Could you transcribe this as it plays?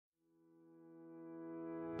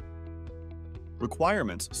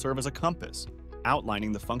Requirements serve as a compass,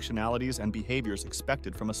 outlining the functionalities and behaviors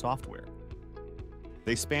expected from a software.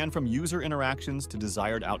 They span from user interactions to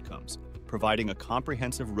desired outcomes, providing a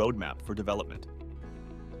comprehensive roadmap for development.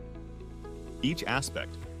 Each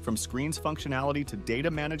aspect, from screens functionality to data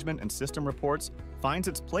management and system reports, finds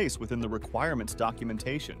its place within the requirements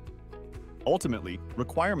documentation. Ultimately,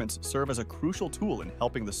 requirements serve as a crucial tool in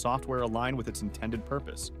helping the software align with its intended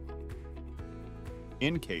purpose.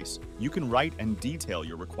 In Qase, you can write and detail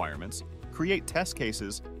your requirements, create test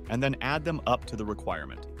cases, and then add them up to the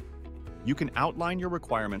requirement. You can outline your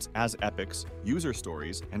requirements as epics, user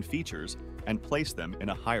stories, and features, and place them in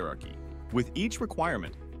a hierarchy. With each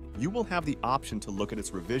requirement, you will have the option to look at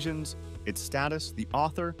its revisions, its status, the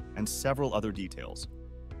author, and several other details.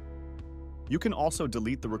 You can also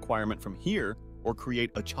delete the requirement from here or create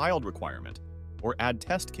a child requirement, or add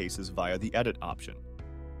test cases via the Edit option.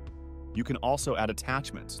 You can also add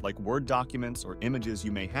attachments like Word documents or images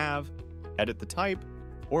you may have, edit the type,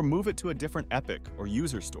 or move it to a different epic or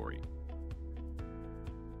user story.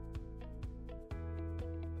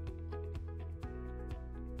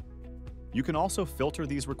 You can also filter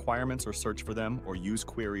these requirements or search for them or use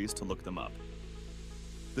queries to look them up.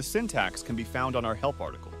 The syntax can be found on our help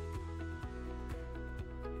article.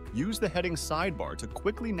 Use the heading sidebar to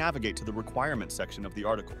quickly navigate to the requirements section of the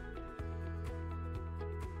article.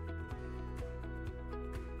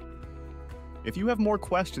 If you have more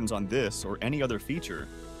questions on this or any other feature,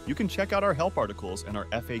 you can check out our help articles in our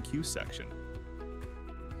FAQ section.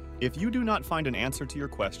 If you do not find an answer to your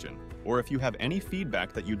question, or if you have any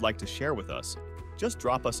feedback that you'd like to share with us, just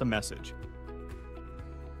drop us a message.